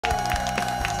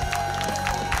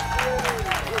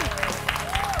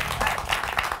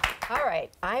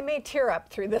right, I may tear up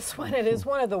through this one. It is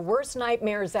one of the worst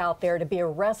nightmares out there to be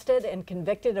arrested and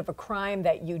convicted of a crime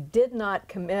that you did not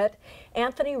commit.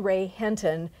 Anthony Ray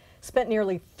Hinton spent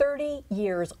nearly 30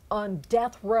 years on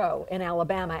death row in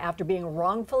Alabama after being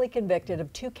wrongfully convicted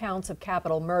of 2 counts of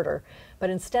capital murder.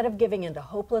 But instead of giving into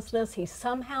hopelessness, he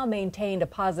somehow maintained a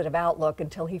positive outlook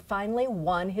until he finally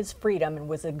won his freedom and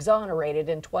was exonerated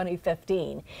in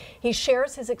 2015. He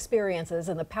shares his experiences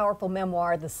in the powerful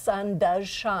memoir, The Sun Does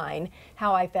Shine,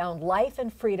 How I Found Life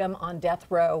and Freedom on Death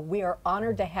Row. We are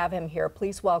honored to have him here.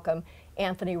 Please welcome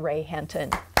Anthony Ray Hinton.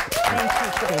 Thank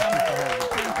you for coming.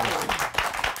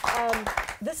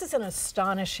 This is an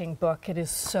astonishing book. It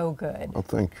is so good. Oh,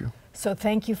 thank you. So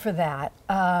thank you for that.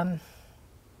 And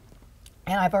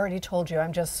I've already told you,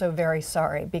 I'm just so very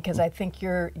sorry, because I think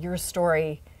your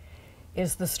story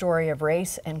is the story of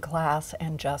race and class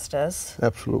and justice.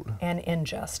 Absolutely. And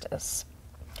injustice.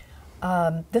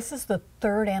 This is the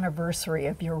 3rd anniversary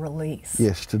of your release.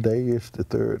 Yes, today is the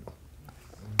 3rd.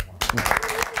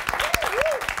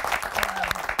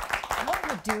 What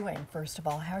are you doing, first of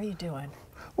all? How are you doing?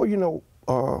 Well, you know,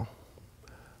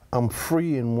 I'm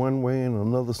free in one way, in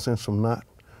another sense I'm not.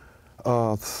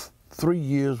 3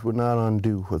 years would not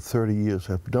undo what 30 years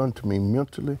have done to me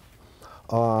mentally.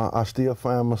 I still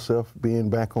find myself being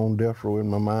back on death row in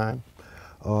my mind.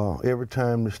 Every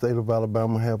time the state of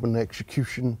Alabama have an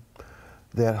execution,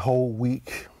 that whole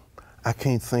week, I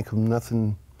can't think of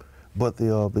nothing but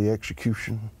the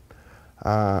execution.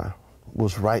 I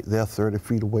was right there 30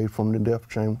 feet away from the death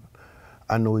chamber.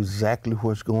 I know exactly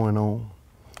what's going on,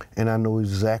 and I know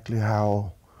exactly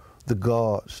how the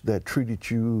guards that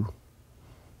treated you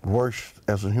worse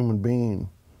as a human being,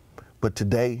 but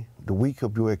today, the week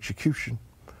of your execution,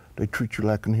 they treat you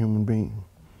like a human being.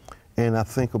 And I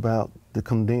think about the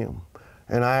condemned,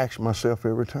 and I ask myself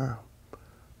every time,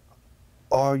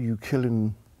 are you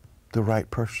killing the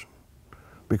right person?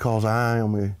 Because I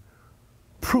am a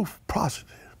proof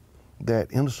positive that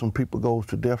innocent people goes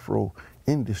to death row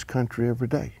in this country every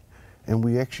day, and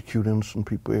we execute innocent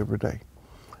people every day.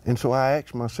 And so I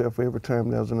ask myself every time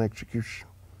there's an execution,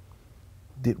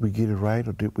 did we get it right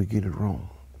or did we get it wrong?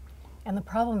 And the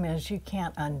problem is you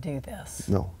can't undo this.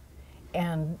 No.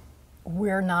 And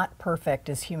we're not perfect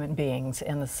as human beings,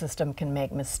 and the system can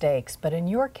make mistakes. But in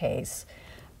your case,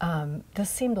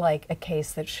 this seemed like a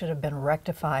case that should have been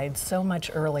rectified so much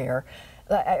earlier.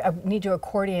 I need to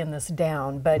accordion this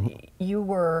down, but you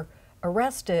were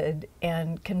arrested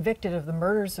and convicted of the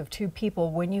murders of 2 people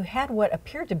when you had what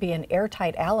appeared to be an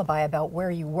airtight alibi about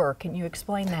where you were. Can you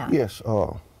explain that? Yes.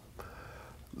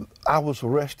 I was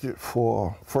arrested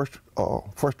for first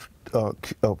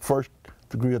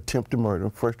degree attempted murder,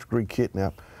 first degree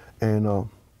kidnap, and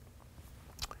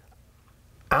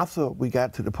after we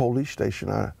got to the police station,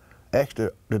 I asked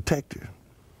the detective,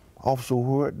 officer,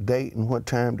 what date and what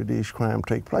time did these crimes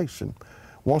take place? And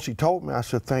once he told me, I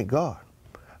said, thank God.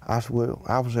 I said, well,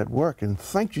 I was at work, and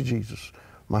thank you, Jesus,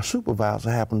 my supervisor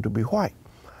happened to be white.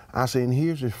 I said, and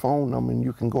here's his phone number, and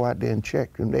you can go out there and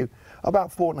check. And they,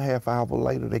 about 4.5 hours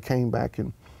later, they came back,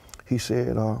 and he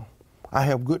said, I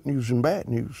have good news and bad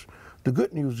news. The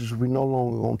good news is we no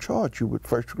longer going to charge you with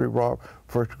first-degree robbery,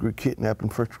 first-degree kidnapping,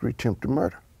 first-degree attempted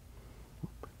murder.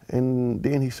 And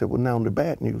then he said, well, now the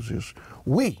bad news is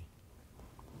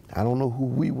I don't know who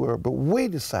we were, but we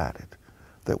decided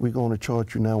that we're going to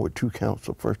charge you now with 2 counts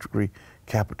of first-degree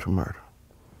capital murder.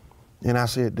 And I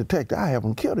said, detective, I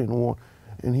haven't killed anyone.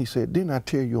 And he said, didn't I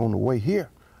tell you on the way here,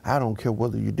 I don't care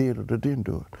whether you did or didn't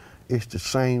do it. It's the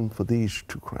same for these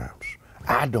 2 crimes.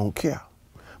 I don't care,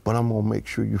 but I'm going to make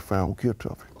sure you're found guilty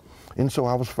of it. And so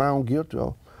I was found guilty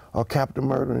of capital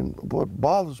murder, and what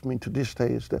bothers me to this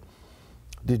day is that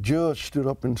the judge stood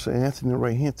up and said, Anthony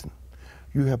Ray Hinton,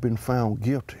 you have been found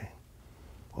guilty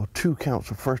of 2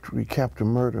 counts of first-degree capital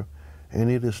murder,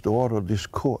 and it is the order of this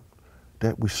court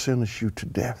that we sentence you to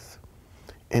death.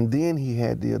 And then he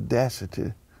had the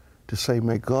audacity to say,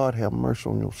 may God have mercy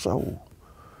on your soul.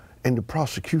 And the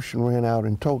prosecution ran out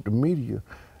and told the media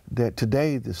that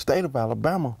today the state of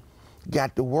Alabama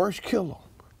got the worst killer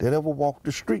that ever walked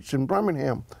the streets in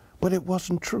Birmingham, but it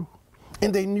wasn't true.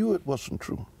 And they knew it wasn't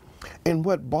true. And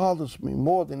what bothers me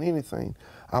more than anything,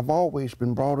 I've always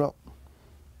been brought up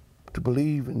to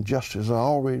believe in justice. I've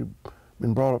already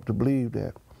been brought up to believe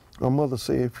that. My mother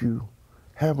said, if you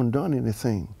haven't done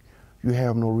anything, you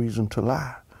have no reason to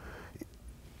lie.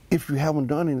 If you haven't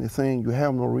done anything, you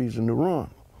have no reason to run.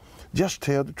 Just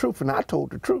tell the truth. And I told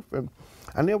the truth. And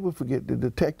I never forget the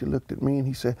detective looked at me and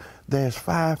he said, there's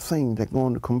 5 things that are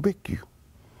going to convict you.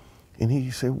 And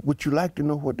he said, would you like to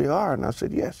know what they are? And I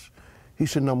said, yes. He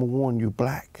said, number 1, you're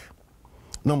black.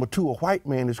 Number two, a white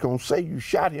man is going to say you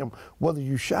shot him, whether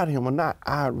you shot him or not,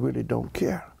 I really don't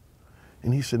care.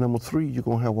 And he said, number three, you're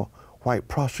going to have a white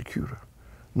prosecutor.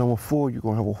 Number four, you're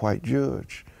going to have a white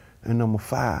judge. And number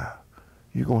five,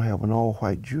 you're going to have an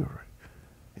all-white jury.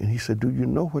 And he said, do you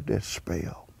know what that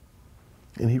spelled?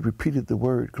 And he repeated the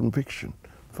word conviction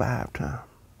 5 times.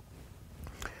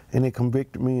 And they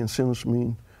convicted me and sentenced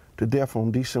me to death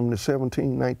on December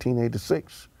 17,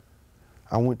 1986.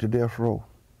 I went to death row,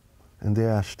 and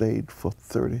there I stayed for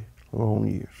 30 long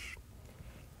years.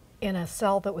 In a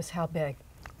cell that was how big?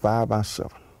 5 by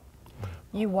 7.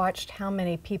 You watched how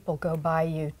many people go by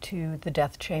you to the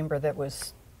death chamber that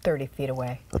was 30 feet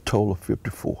away? A total of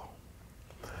 54.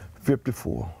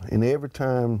 54. And every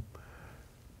time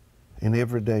and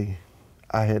every day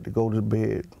I had to go to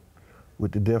bed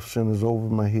with the death sentence over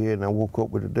my head, and I woke up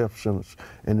with the death sentence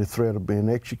and the threat of being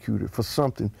executed for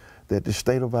something that the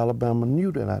state of Alabama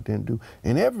knew that I didn't do.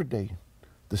 And every day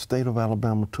the state of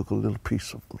Alabama took a little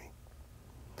piece of me.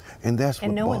 And that's what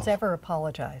And no one's ever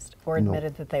apologized or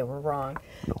admitted that they were wrong.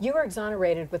 No. You were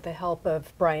exonerated with the help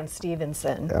of Bryan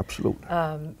Stevenson. Absolutely.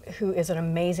 Who is an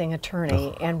amazing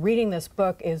attorney. And reading this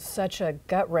book is such a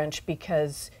gut wrench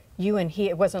because you and he,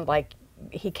 it wasn't like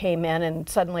he came in and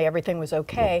suddenly everything was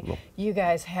okay. No. You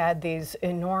guys had these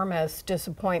enormous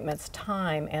disappointments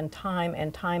time and time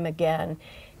and time again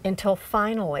until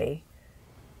finally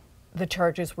the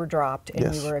charges were dropped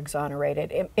and you were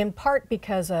exonerated. In part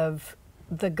because of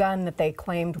the gun that they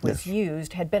claimed was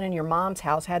used had been in your mom's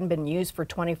house, hadn't been used for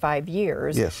 25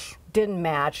 years, didn't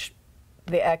match,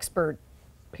 the expert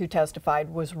who testified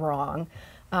was wrong.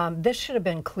 This should have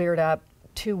been cleared up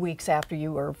 2 weeks after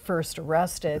you were first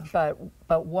arrested,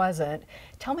 but wasn't.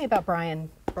 Tell me about Bryan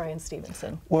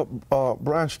Stevenson. Well,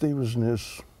 Bryan Stevenson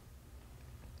is,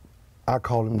 I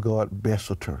call him God's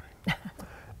best attorney.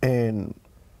 And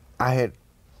I had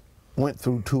went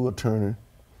through 2 attorneys,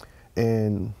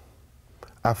 and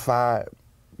I fired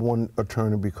one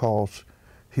attorney because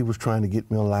he was trying to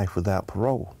get me a life without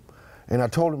parole. And I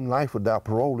told him life without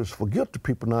parole is for guilty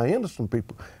people, not innocent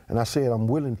people. And I said, I'm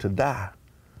willing to die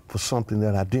for something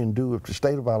that I didn't do. If the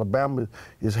state of Alabama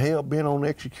is hell-bent on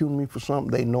executing me for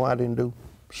something they know I didn't do,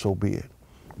 so be it.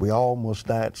 We all must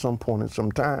die at some point in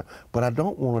some time, but I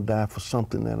don't want to die for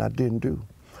something that I didn't do.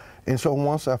 And so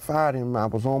once I fired him, I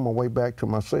was on my way back to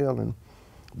my cell, and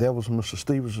there was Mr.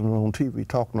 Stevenson on TV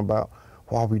talking about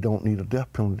why we don't need a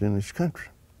death penalty in this country.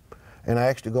 And I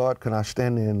asked God, can I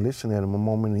stand there and listen at him a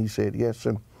moment? And he said, yes.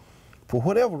 And for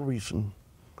whatever reason,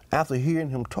 after hearing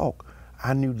him talk,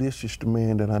 I knew this is the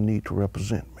man that I need to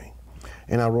represent me.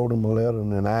 And I wrote him a letter,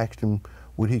 and then I asked him,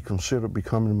 would he consider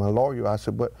becoming my lawyer? I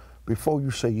said, but before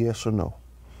you say yes or no,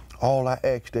 all I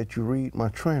ask that you read my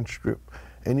transcript.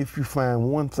 And if you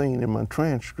find one thing in my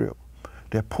transcript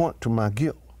that point to my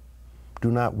guilt, do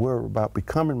not worry about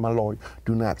becoming my lawyer.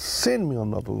 Do not send me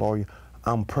another lawyer.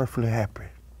 I'm perfectly happy.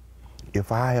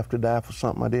 If I have to die for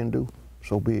something I didn't do,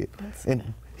 so be it.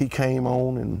 And he came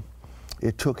on, and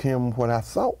it took him what I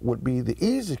thought would be the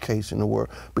easy case in the world,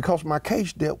 because my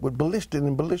case dealt with ballistic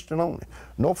and ballistic only.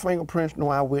 No fingerprints, no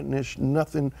eyewitness,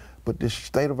 nothing, but the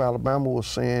state of Alabama was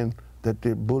saying that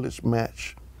the bullets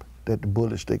match the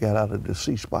bullets they got out of the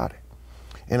deceased body.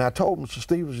 And I told Mr.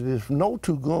 Stevens that if no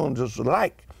 2 guns is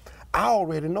alike, I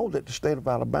already know that the state of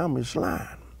Alabama is lying.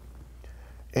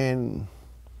 And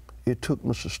it took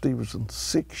Mr. Stevenson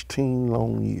 16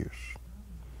 long years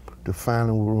to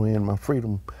finally win my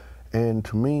freedom. And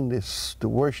to me, this the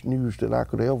worst news that I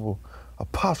could ever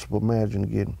possibly imagine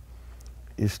getting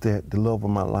is that the love of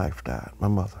my life died, my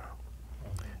mother.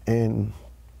 And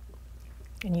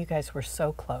you guys were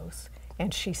so close.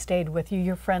 And she stayed with you.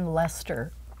 Your friend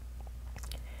Lester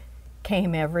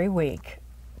came every week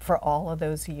for all of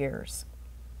those years.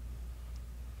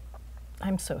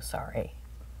 I'm so sorry.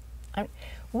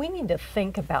 We need to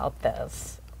think about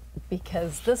this,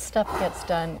 because this stuff gets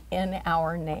done in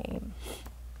our name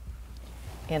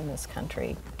in this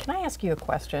country. Can I ask you a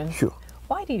question? Sure.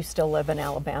 Why do you still live in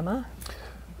Alabama?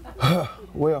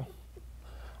 Well,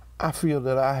 I feel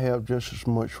that I have just as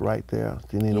much right there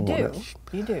than anyone else.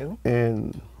 You do.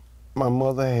 And my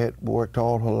mother had worked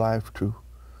all her life to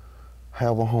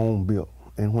have a home built.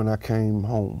 And when I came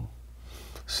home,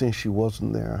 since she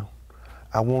wasn't there,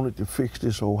 I wanted to fix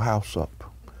this old house up.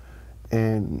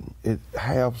 And it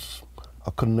has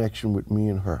a connection with me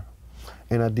and her.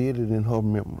 And I did it in her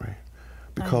memory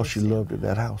because she loved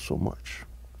that house so much.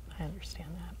 I understand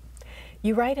that.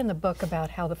 You write in the book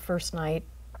about how the first night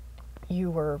you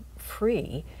were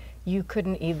free, you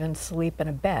couldn't even sleep in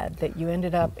a bed, that you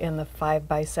ended up in the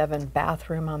 5x7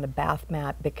 bathroom on the bath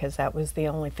mat because that was the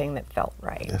only thing that felt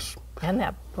right. Yes. And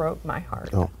that broke my heart.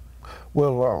 Oh,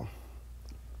 Well,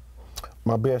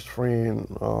 my best friend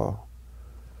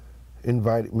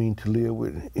invited me to live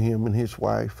with him and his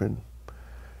wife,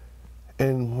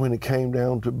 and when it came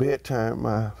down to bedtime,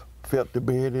 I felt the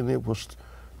bed, and it was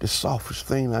the softest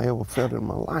thing I ever felt in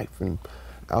my life. And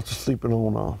I was sleeping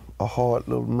on a hard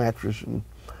little mattress, and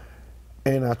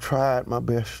I tried my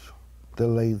best to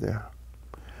lay there.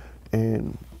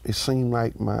 And it seemed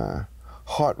like my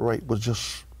heart rate was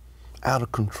just out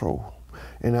of control.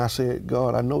 And I said,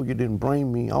 God, I know you didn't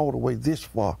bring me all the way this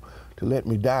far to let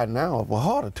me die now of a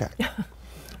heart attack.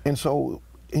 And so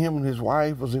him and his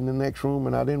wife was in the next room,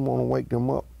 and I didn't want to wake them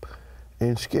up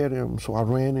and scare them. So I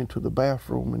ran into the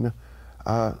bathroom, and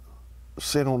I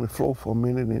sat on the floor for a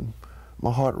minute, and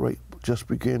my heart rate just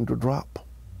began to drop.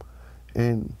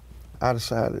 And I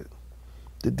decided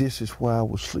that this is where I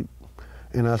would sleep.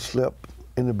 And I slept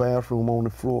in the bathroom on the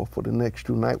floor for the next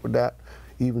 2 nights without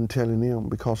even telling them,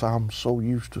 because I'm so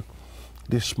used to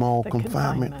this small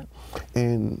confinement.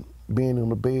 And being on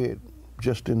the bed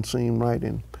just didn't seem right,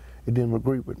 and it didn't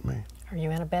agree with me. Are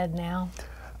you in a bed now?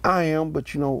 I am,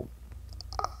 but you know,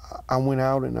 I went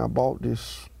out and I bought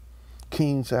this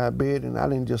king size bed, and I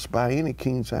didn't just buy any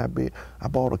king size bed. I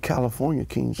bought a California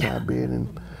king size bed,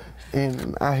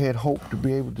 and I had hoped to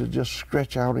be able to just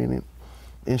stretch out in it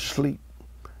and sleep.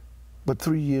 But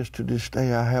 3 years to this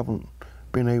day, I haven't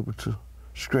been able to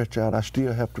stretch out. I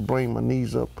still have to bring my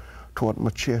knees up toward my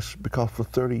chest, because for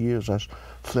 30 years I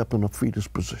slept in a fetus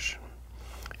position.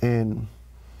 And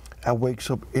I wakes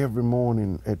up every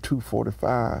morning at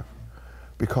 2:45,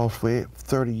 because for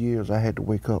 30 years I had to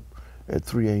wake up at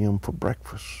 3 a.m. for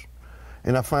breakfast.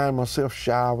 And I find myself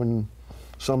showering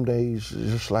some days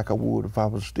just like I would if I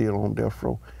was still on death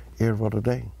row every other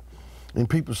day. And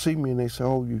people see me and they say,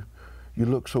 oh, you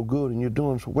look so good and you're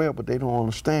doing so well, but they don't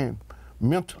understand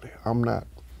mentally I'm not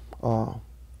quite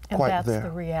there. And that's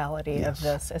the reality of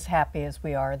this. As happy as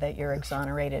we are that you're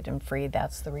exonerated and free,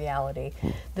 that's the reality.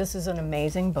 This is an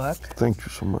amazing book. Thank you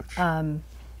so much.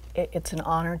 It's an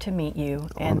honor to meet you,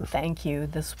 and thank you.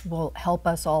 This will help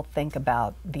us all think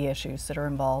about the issues that are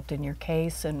involved in your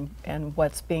case and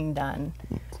what's being done.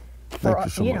 Thank you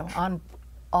so much. On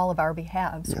all of our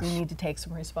behalves, Yes. we need to take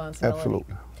some responsibility.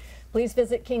 Absolutely. Please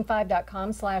visit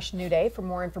king5.com/newday for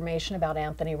more information about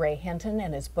Anthony Ray Hinton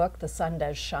and his book, The Sun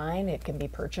Does Shine. It can be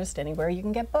purchased anywhere you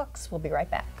can get books. We'll be right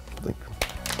back. Thank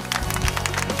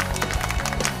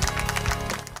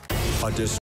you.